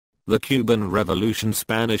The Cuban Revolution,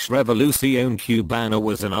 Spanish Revolución Cubana,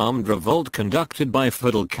 was an armed revolt conducted by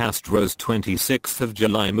Fidel Castro's 26th of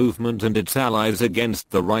July movement and its allies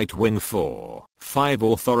against the right-wing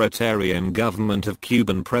 4-5 authoritarian government of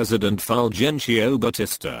Cuban President Fulgencio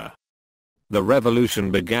Batista. The revolution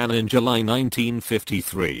began in July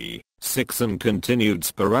 1953, and continued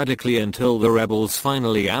sporadically until the rebels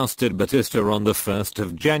finally ousted Batista on the 1st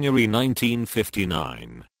of January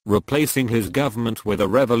 1959. Replacing his government with a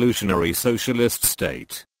revolutionary socialist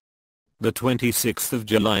state. The 26th of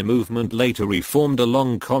July movement later reformed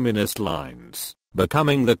along communist lines,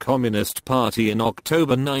 becoming the Communist Party in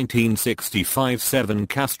October 1965. 7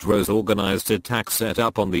 Castro's organized attack set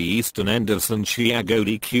up on the eastern end of Santiago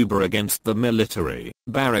de Cuba against the military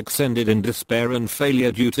barracks ended in despair and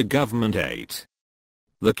failure due to government aid.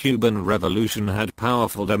 The Cuban Revolution had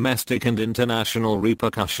powerful domestic and international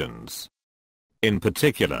repercussions. In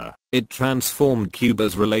particular, it transformed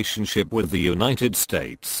Cuba's relationship with the United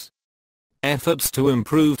States. Efforts to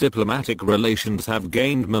improve diplomatic relations have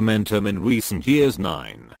gained momentum in recent years.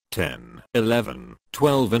 9, 10, 11,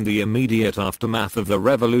 12. In the immediate aftermath of the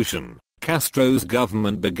revolution, Castro's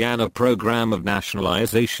government began a program of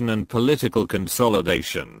nationalization and political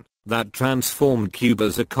consolidation that transformed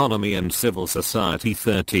Cuba's economy and civil society.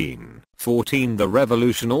 13, 14. The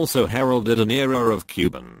revolution also heralded an era of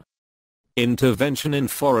Cuban intervention in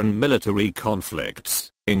foreign military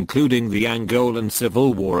conflicts, including the Angolan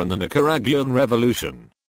Civil War and the Nicaraguan Revolution.